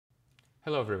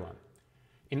Hello everyone.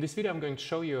 In this video I'm going to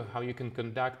show you how you can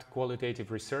conduct qualitative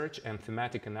research and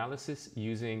thematic analysis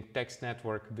using text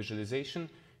network visualization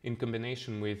in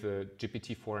combination with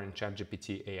GPT-4 and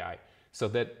ChatGPT AI, so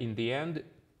that in the end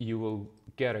you will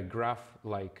get a graph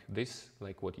like this,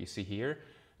 like what you see here,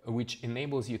 which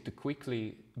enables you to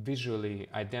quickly visually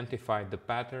identify the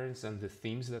patterns and the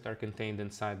themes that are contained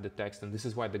inside the text. And this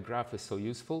is why the graph is so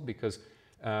useful, because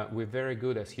we're very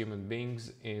good as human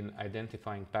beings in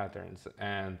identifying patterns,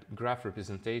 and graph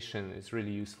representation is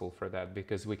really useful for that,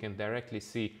 because we can directly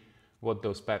see what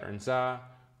those patterns are,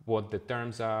 what the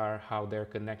terms are, how they're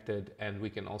connected, and we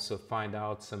can also find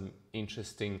out some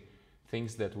interesting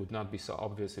things that would not be so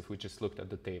obvious if we just looked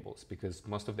at the tables, because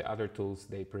most of the other tools,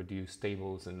 they produce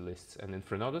tables and lists. And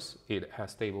InfraNodus, it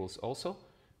has tables also,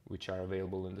 which are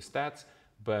available in the stats,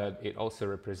 but it also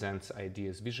represents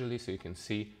ideas visually, so you can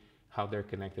see how they're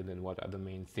connected and what are the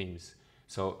main themes.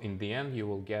 So in the end, you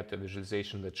will get a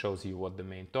visualization that shows you what the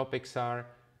main topics are,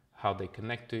 how they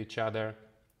connect to each other.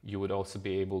 You would also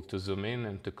be able to zoom in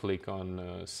and to click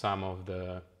on some of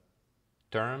the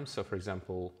terms. So for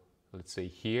example, let's say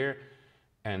here,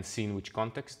 and see in which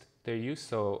context they're used.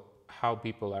 So how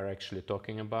people are actually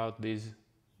talking about these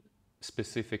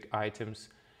specific items.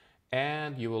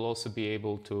 And you will also be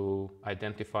able to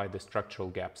identify the structural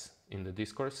gaps in the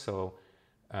discourse. So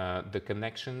the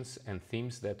connections and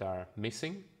themes that are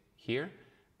missing here,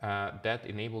 that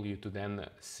enable you to then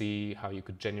see how you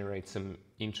could generate some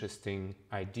interesting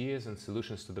ideas and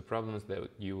solutions to the problems that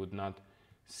you would not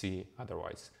see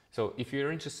otherwise. So if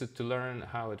you're interested to learn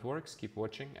how it works, keep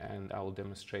watching and I will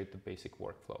demonstrate the basic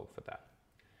workflow for that.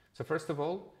 So first of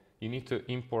all, you need to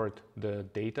import the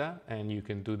data, and you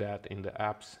can do that in the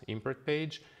app's import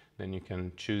page. Then you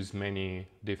can choose many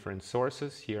different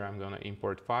sources. Here I'm going to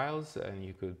import files, and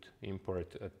you could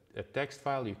import a text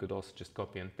file. You could also just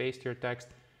copy and paste your text.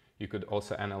 You could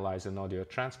also analyze an audio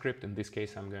transcript. In this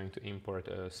case, I'm going to import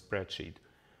a spreadsheet,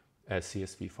 a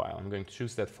CSV file. I'm going to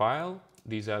choose that file.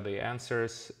 These are the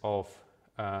answers of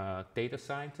data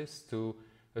scientists to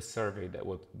a survey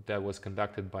that was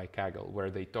conducted by Kaggle,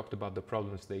 where they talked about the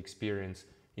problems they experience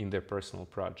in their personal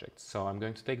projects. So I'm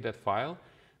going to take that file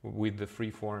with the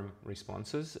free-form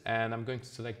responses, and I'm going to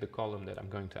select the column that I'm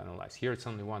going to analyze. Here it's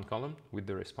only one column with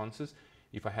the responses.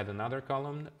 If I had another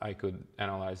column, I could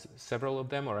analyze several of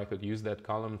them, or I could use that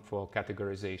column for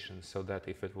categorization, so that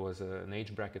if it was an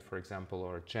age bracket, for example,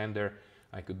 or gender,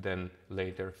 I could then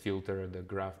later filter the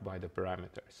graph by the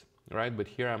parameters, right? But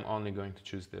here I'm only going to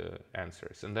choose the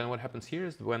answers. And then what happens here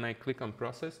is when I click on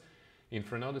process,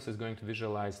 InfraNodus is going to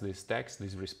visualize this text,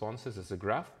 these responses as a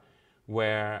graph,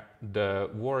 where the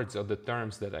words or the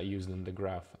terms that I used in the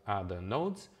graph are the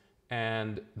nodes,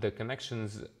 and the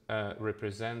connections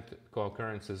represent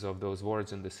co-occurrences of those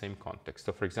words in the same context.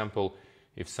 So for example,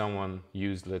 if someone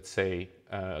used, let's say,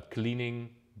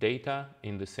 cleaning data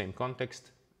in the same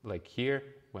context, like here,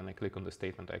 when I click on the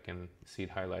statement, I can see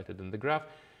it highlighted in the graph,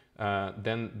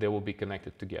 then they will be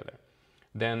connected together.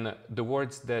 Then the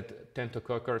words that tend to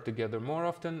occur together more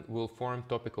often will form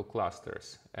topical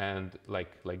clusters, and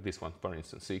like this one, for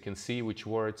instance. So you can see which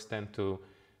words tend to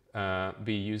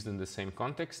be used in the same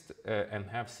context and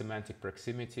have semantic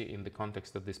proximity in the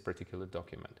context of this particular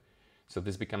document. So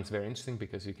this becomes very interesting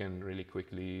because you can really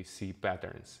quickly see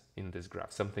patterns in this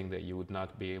graph, something that you would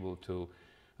not be able to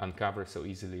uncover so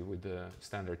easily with the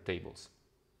standard tables.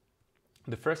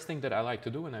 The first thing that I like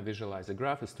to do when I visualize a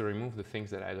graph is to remove the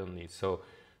things that I don't need. So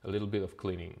a little bit of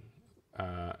cleaning.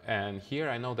 And here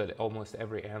I know that almost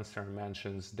every answer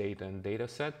mentions data and data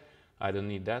set. I don't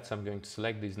need that, so I'm going to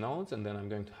select these nodes, and then I'm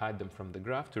going to hide them from the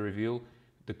graph to reveal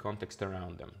the context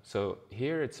around them. So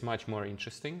here it's much more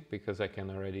interesting because I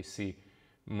can already see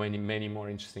many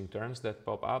more interesting terms that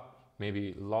pop up.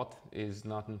 Maybe lot is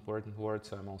not an important word,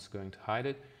 so I'm also going to hide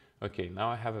it. Okay, now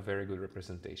I have a very good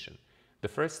representation. The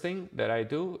first thing that I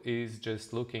do is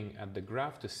just looking at the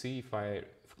graph to see if I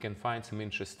can find some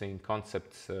interesting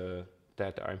concepts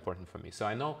that are important for me. So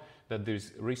I know that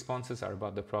these responses are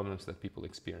about the problems that people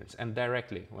experience. And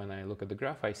directly, when I look at the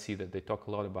graph, I see that they talk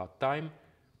a lot about time,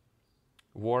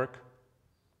 work,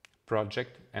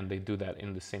 project, and they do that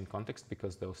in the same context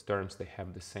because those terms, they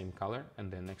have the same color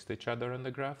and they're next to each other on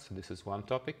the graph. So this is one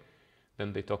topic.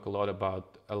 Then they talk a lot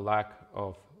about a lack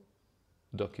of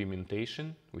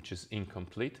documentation, which is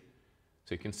incomplete.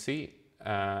 So you can see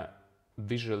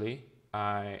visually,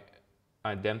 I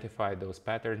identify those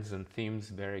patterns and themes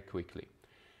very quickly.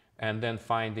 And then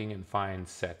finding and find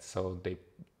sets. So they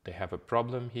have a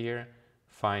problem here,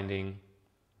 finding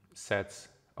sets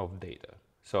of data.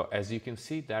 So as you can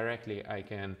see directly, I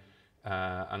can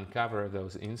uncover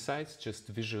those insights just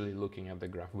visually looking at the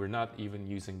graph. We're not even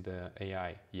using the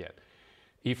AI yet.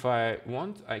 If I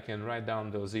want, I can write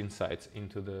down those insights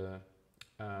into the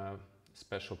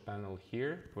special panel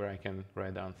here where I can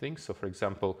write down things. So for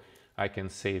example, I can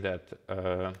say that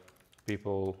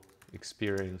people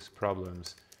experience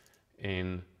problems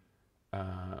in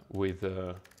with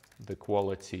the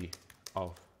quality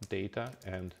of data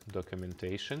and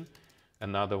documentation.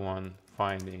 Another one,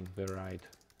 finding the right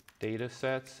data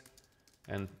sets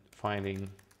and finding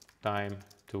time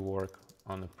to work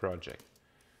on a project.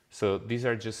 So these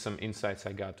are just some insights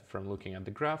I got from looking at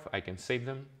the graph. I can save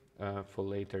them for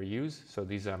later use. So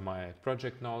these are my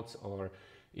project notes, or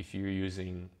if you're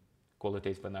using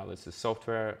qualitative analysis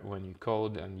software, when you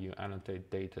code and you annotate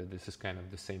data, this is kind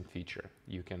of the same feature.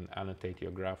 You can annotate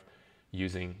your graph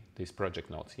using these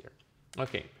project notes here.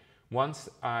 Okay, once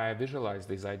I visualize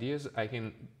these ideas, I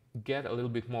can get a little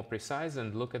bit more precise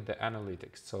and look at the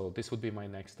analytics. So this would be my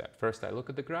next step. First, I look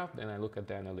at the graph, then I look at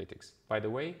the analytics. By the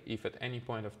way, if at any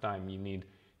point of time you need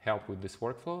help with this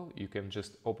workflow, you can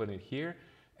just open it here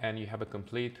and you have a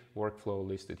complete workflow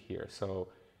listed here. So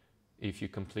if you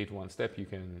complete one step, you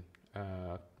can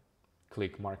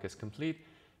click mark as complete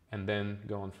and then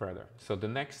go on further. So the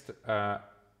next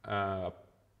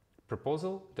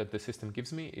proposal that the system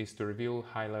gives me is to reveal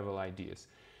high-level ideas.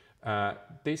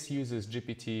 This uses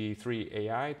GPT-4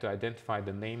 AI to identify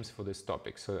the names for this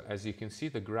topic. So as you can see,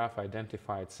 the graph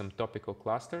identified some topical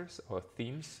clusters or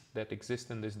themes that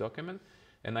exist in this document,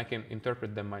 and I can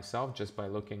interpret them myself just by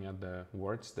looking at the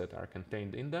words that are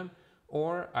contained in them,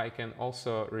 or I can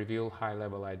also reveal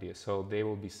high-level ideas. So they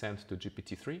will be sent to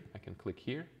GPT-3. I can click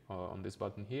here on this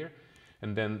button here,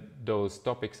 and then those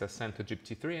topics are sent to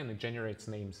GPT-3 and it generates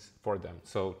names for them.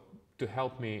 So to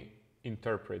help me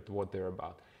interpret what they're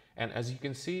about. And as you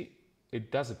can see,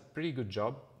 it does a pretty good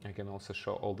job. I can also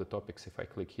show all the topics if I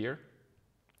click here,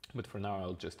 but for now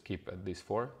I'll just keep at these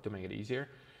 4 to make it easier.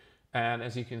 And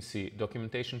as you can see,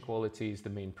 documentation quality is the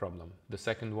main problem. The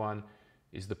second one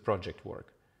is the project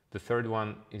work. The third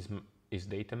one is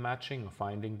data matching or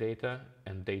finding data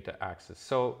and data access.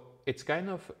 So it's kind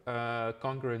of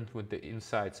congruent with the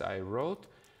insights I wrote.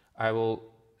 I will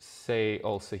say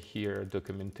also here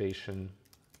documentation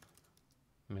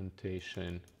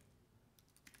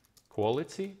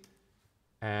quality,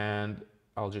 and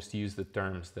I'll just use the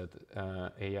terms that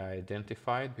AI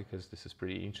identified because this is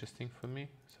pretty interesting for me.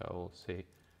 So I'll say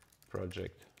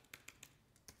project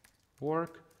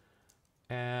work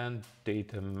and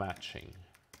data matching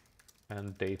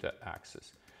and data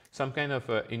access. So I'm kind of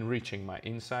enriching my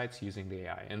insights using the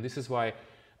AI, and this is why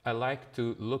I like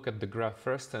to look at the graph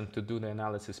first and to do the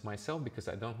analysis myself, because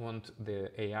I don't want the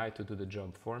AI to do the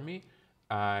job for me.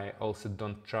 I also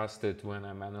don't trust it when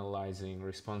I'm analyzing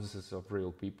responses of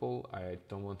real people. I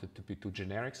don't want it to be too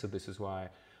generic, so this is why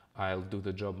I'll do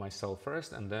the job myself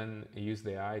first and then use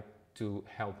the AI to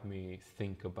help me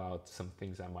think about some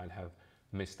things I might have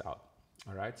missed out.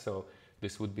 All right, so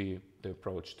this would be the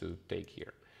approach to take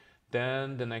here.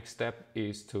 Then the next step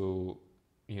is to,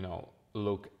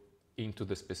 look into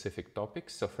the specific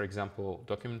topics. So for example,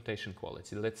 documentation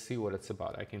quality. Let's see what it's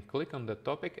about. I can click on the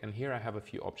topic and here I have a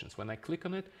few options. When I click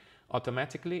on it,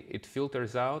 automatically it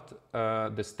filters out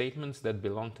the statements that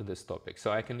belong to this topic.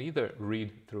 So I can either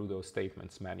read through those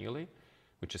statements manually,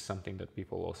 which is something that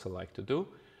people also like to do.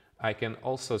 I can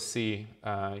also see,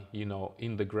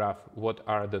 in the graph, what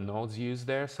are the nodes used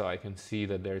there. So I can see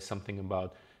that there is something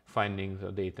about finding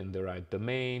the data in the right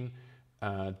domain,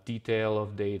 detail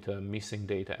of data, missing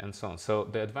data, and so on. So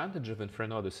the advantage of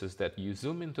InfraNodus is that you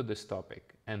zoom into this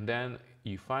topic and then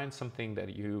you find something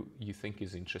that you think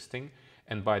is interesting.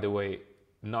 And by the way,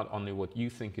 not only what you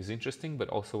think is interesting, but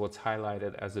also what's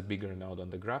highlighted as a bigger node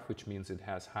on the graph, which means it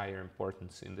has higher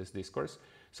importance in this discourse.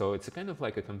 So it's a kind of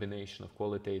like a combination of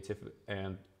qualitative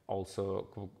and also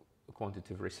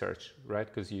quantitative research, right?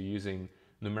 Because you're using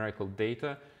numerical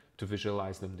data to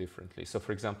visualize them differently. So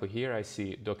for example, here I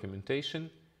see documentation,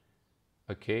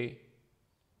 okay,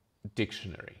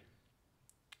 dictionary,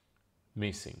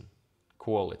 missing,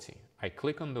 quality. I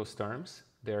click on those terms,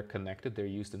 they're connected, they're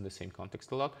used in the same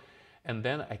context a lot, and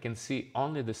then I can see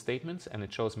only the statements, and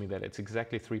it shows me that it's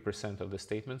exactly 3% of the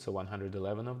statements, so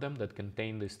 111 of them that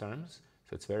contain these terms,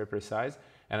 so it's very precise,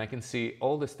 and I can see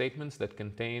all the statements that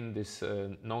contain this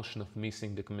notion of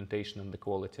missing documentation and the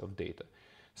quality of data.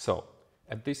 So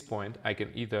at this point, I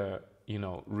can either,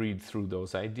 read through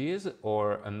those ideas,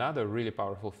 or another really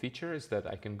powerful feature is that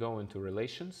I can go into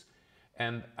relations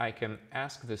and I can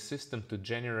ask the system to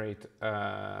generate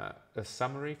a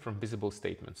summary from visible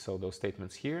statements. So those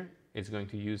statements here, it's going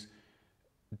to use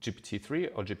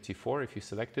GPT-3 or GPT-4, if you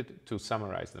select it, to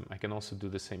summarize them. I can also do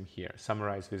the same here,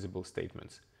 summarize visible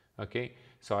statements. Okay,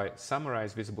 so I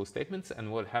summarize visible statements,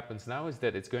 and what happens now is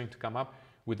that it's going to come up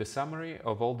with a summary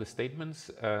of all the statements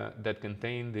that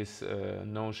contain these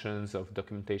notions of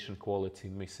documentation quality,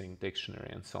 missing, dictionary,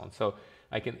 and so on. So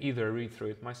I can either read through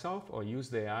it myself or use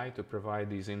the AI to provide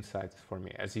these insights for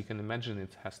me. As you can imagine,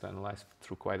 it has to analyze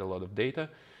through quite a lot of data,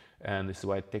 and this is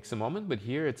why it takes a moment. But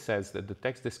here it says that the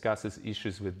text discusses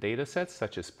issues with data sets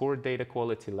such as poor data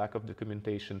quality, lack of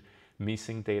documentation,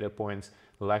 missing data points,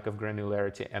 lack of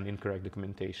granularity, and incorrect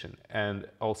documentation. And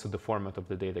also the format of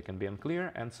the data can be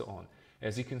unclear, and so on.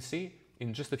 As you can see,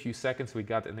 in just a few seconds, we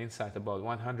got an insight about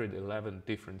 111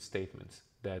 different statements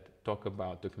that talk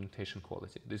about documentation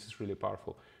quality. This is really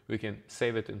powerful. We can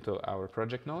save it into our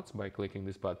project notes by clicking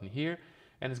this button here,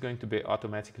 and it's going to be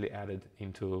automatically added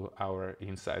into our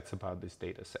insights about this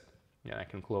data set. And I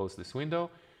can close this window,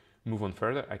 move on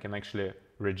further. I can actually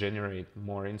regenerate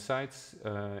more insights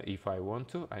if I want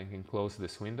to. I can close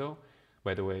this window.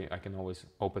 By the way, I can always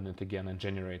open it again and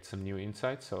generate some new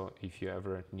insights. So if you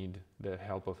ever need the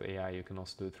help of AI, you can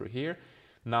also do it through here.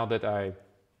 Now that I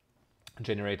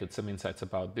generated some insights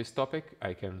about this topic,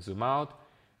 I can zoom out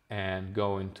and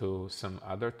go into some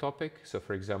other topic. So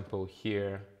for example,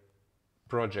 here,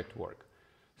 project work.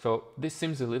 So this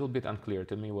seems a little bit unclear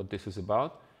to me what this is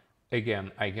about.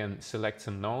 Again, I can select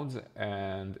some nodes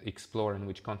and explore in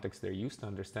which context they're used to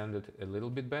understand it a little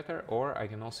bit better, or I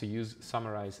can also use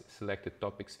summarize selected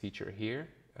topics feature here,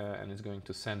 and it's going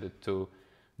to send it to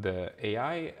the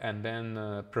AI and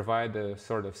then provide a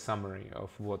sort of summary of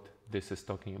what this is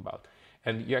talking about.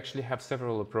 And you actually have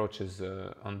several approaches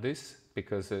on this,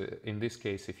 because in this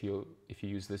case, if you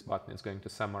use this button, it's going to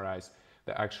summarize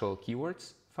the actual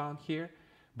keywords found here.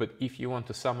 But if you want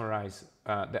to summarize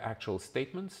the actual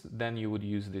statements, then you would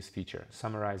use this feature,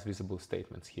 summarize visible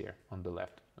statements here on the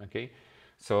left. Okay,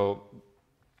 so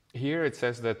here it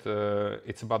says that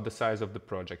it's about the size of the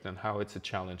project and how it's a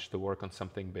challenge to work on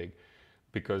something big,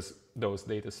 because those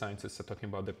data scientists are talking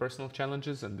about their personal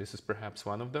challenges, and this is perhaps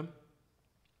one of them.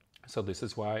 So this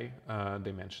is why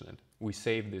they mention it. We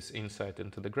save this insight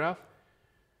into the graph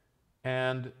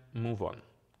and move on.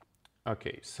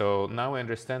 Okay, so now I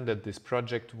understand that this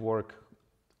project work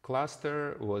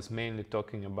cluster was mainly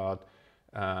talking about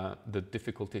the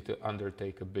difficulty to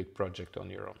undertake a big project on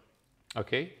your own.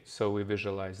 Okay, so we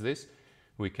visualize this.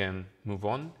 We can move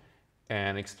on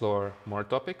and explore more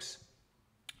topics.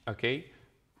 Okay,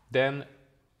 then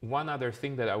one other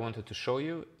thing that I wanted to show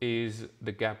you is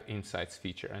the gap insights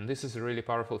feature. And this is a really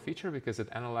powerful feature because it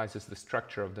analyzes the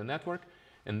structure of the network,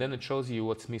 and then it shows you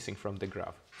what's missing from the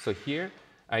graph. So here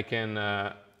I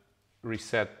can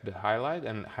reset the highlight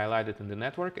and highlight it in the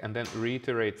network, and then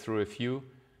reiterate through a few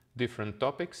different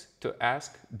topics to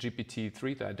ask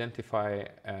GPT-3 to identify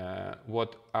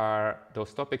what are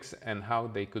those topics and how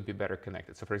they could be better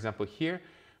connected. So for example, here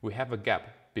we have a gap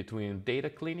between data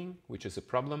cleaning, which is a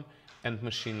problem, and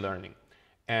machine learning.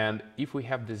 And if we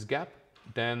have this gap,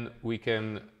 then we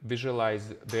can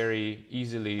visualize very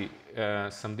easily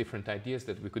some different ideas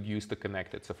that we could use to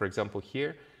connect it. So for example,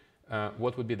 here,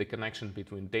 what would be the connection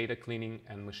between data cleaning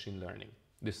and machine learning?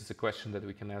 This is a question that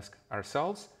we can ask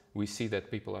ourselves. We see that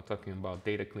people are talking about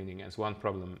data cleaning as one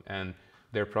problem and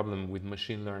their problem with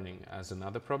machine learning as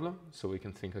another problem. So we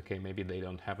can think, okay, maybe they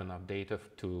don't have enough data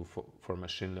for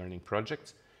machine learning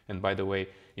projects. And by the way,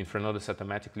 InfraNodus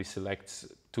automatically selects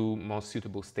two most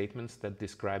suitable statements that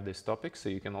describe this topic. So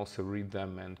you can also read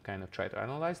them and kind of try to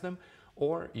analyze them.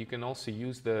 Or you can also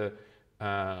use the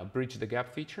bridge the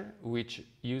gap feature, which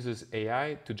uses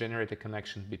AI to generate a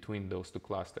connection between those two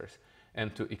clusters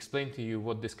and to explain to you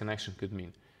what this connection could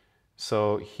mean.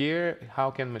 So here, how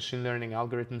can machine learning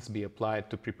algorithms be applied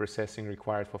to preprocessing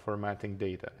required for formatting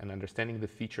data and understanding the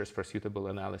features for suitable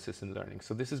analysis and learning?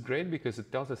 So this is great because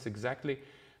it tells us exactly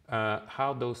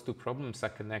how those two problems are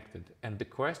connected and the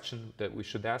question that we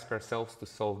should ask ourselves to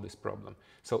solve this problem.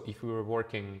 So if we were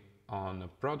working on a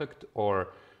product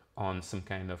or on some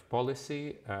kind of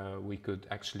policy, we could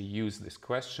actually use this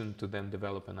question to then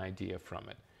develop an idea from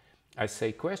it. I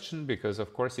say question because,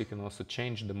 of course, you can also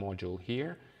change the module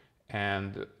here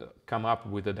and come up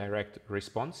with a direct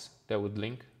response that would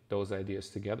link those ideas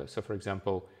together. So, for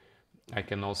example, I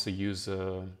can also use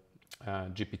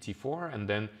GPT-4, and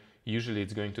then usually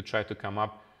it's going to try to come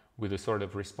up with a sort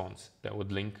of response that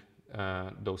would link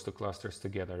those two clusters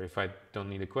together. If I don't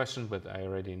need a question, but I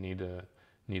already need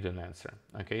an answer.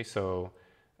 Okay, so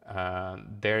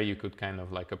there you could kind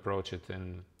of like approach it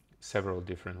in several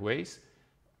different ways.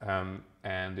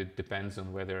 And it depends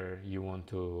on whether you want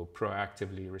to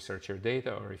proactively research your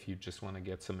data or if you just want to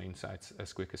get some insights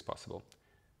as quick as possible.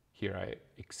 here I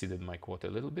exceeded my quota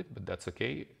a little bit, but that's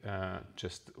okay.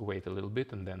 Just wait a little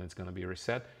bit and then it's going to be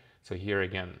reset. So here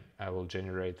again, I will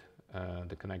generate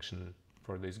the connection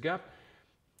for this gap,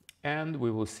 and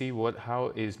we will see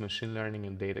how is machine learning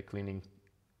and data cleaning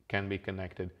can be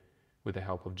connected with the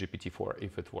help of GPT-4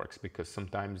 if it works, because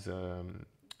sometimes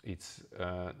it's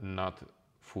not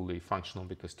fully functional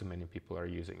because too many people are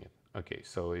using it. Okay,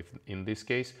 so if in this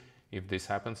case, if this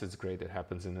happens, it's great. It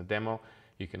happens in a demo.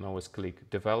 You can always click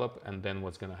develop, and then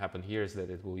what's going to happen here is that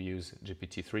it will use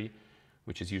GPT-3,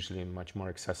 which is usually much more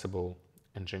accessible,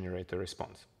 and generate a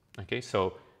response. Okay,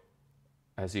 so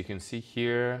as you can see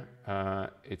here,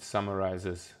 it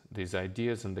summarizes these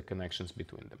ideas and the connections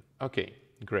between them. Okay,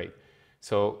 great.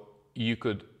 So you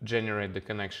could generate the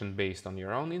connection based on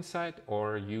your own insight,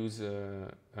 or use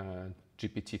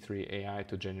GPT-3 AI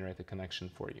to generate a connection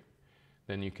for you.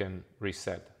 Then you can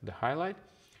reset the highlight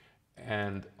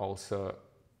and also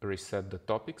reset the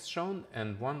topics shown.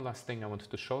 And one last thing I wanted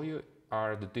to show you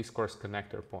are the discourse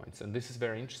connector points. And this is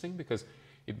very interesting because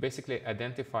it basically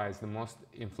identifies the most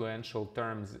influential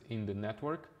terms in the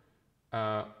network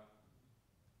that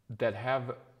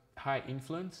have high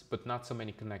influence but not so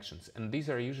many connections. And these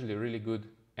are usually really good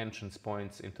entrance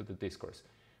points into the discourse.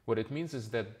 What it means is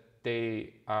that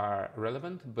they are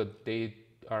relevant, but they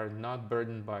are not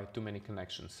burdened by too many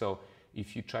connections. So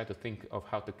if you try to think of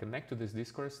how to connect to this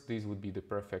discourse, these would be the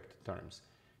perfect terms.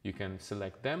 You can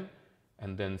select them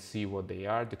and then see what they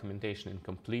are: documentation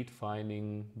incomplete,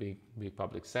 finding, big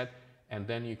public set, and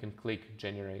then you can click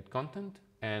generate content,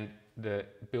 and the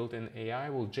built-in AI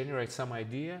will generate some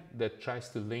idea that tries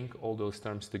to link all those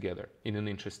terms together in an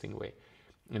interesting way.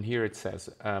 And here it says,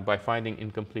 by finding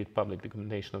incomplete public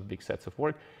documentation of big sets of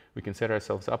work, we can set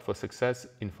ourselves up for success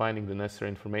in finding the necessary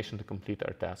information to complete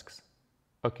our tasks.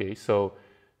 Okay, so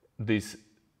this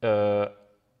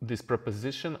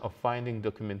proposition of finding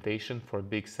documentation for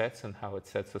big sets and how it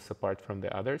sets us apart from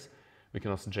the others, we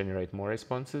can also generate more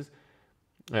responses.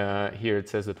 Here it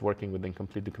says that working with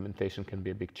incomplete documentation can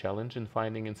be a big challenge in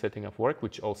finding and setting up work,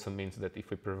 which also means that if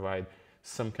we provide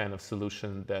some kind of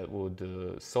solution that would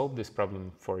solve this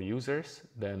problem for users,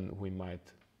 then we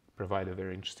might provide a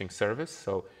very interesting service.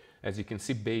 So as you can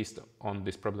see, based on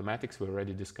these problematics, we're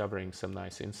already discovering some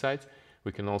nice insights.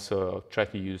 We can also try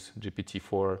to use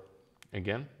GPT-4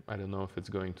 again. I don't know if it's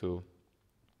going to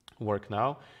work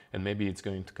now, and maybe it's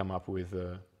going to come up with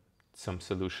some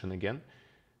solution again.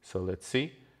 So let's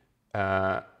see.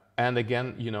 And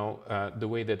again, the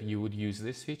way that you would use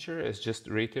this feature is just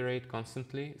reiterate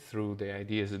constantly through the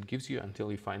ideas it gives you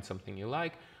until you find something you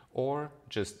like, or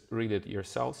just read it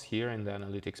yourselves here in the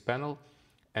analytics panel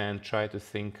and try to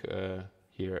think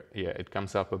here. Yeah, it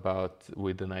comes up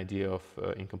with an idea of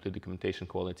incomplete documentation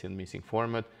quality and missing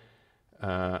format,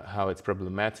 how it's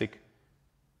problematic,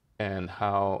 and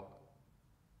how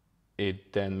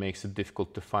it then makes it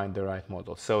difficult to find the right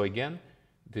model. So again,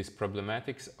 these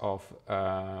problematics of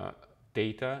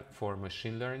data for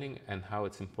machine learning and how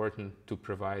it's important to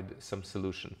provide some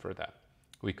solution for that.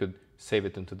 We could save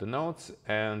it into the notes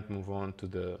and move on to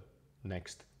the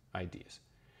next ideas.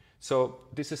 So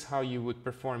this is how you would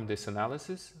perform this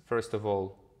analysis. First of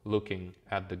all, looking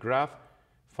at the graph,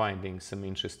 finding some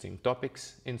interesting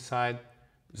topics inside,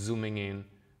 zooming in,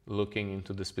 looking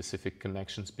into the specific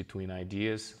connections between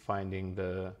ideas, finding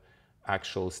the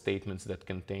actual statements that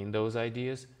contain those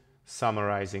ideas,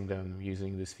 summarizing them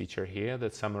using this feature here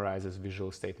that summarizes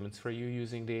visual statements for you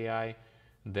using the AI,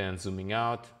 then zooming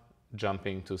out,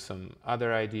 jumping to some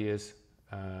other ideas,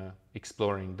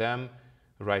 exploring them,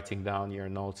 writing down your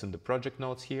notes in the project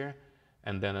notes here,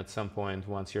 and then at some point,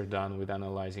 once you're done with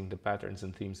analyzing the patterns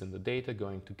and themes in the data,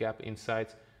 going to gap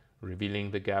insights, revealing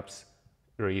the gaps,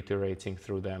 reiterating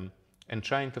through them, and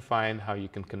trying to find how you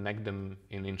can connect them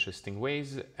in interesting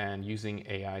ways and using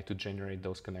AI to generate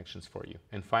those connections for you.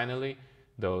 And finally,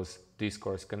 those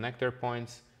discourse connector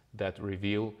points that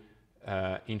reveal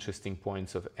interesting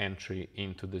points of entry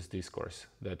into this discourse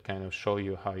that kind of show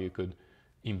you how you could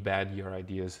embed your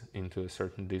ideas into a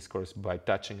certain discourse by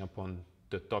touching upon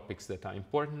the topics that are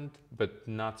important but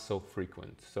not so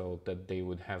frequent, so that they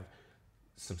would have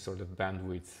some sort of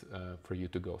bandwidth for you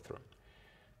to go through.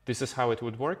 This is how it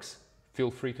would work. Feel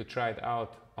free to try it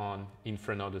out on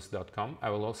infranodus.com. I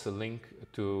will also link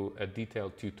to a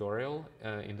detailed tutorial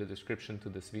in the description to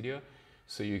this video,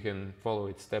 so you can follow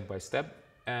it step by step.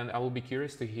 And I will be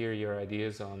curious to hear your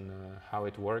ideas on how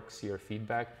it works, your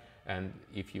feedback, and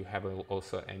if you have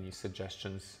also any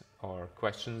suggestions or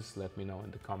questions, let me know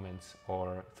in the comments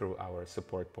or through our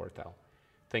support portal.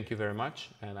 Thank you very much,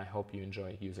 and I hope you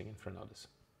enjoy using InfraNodus.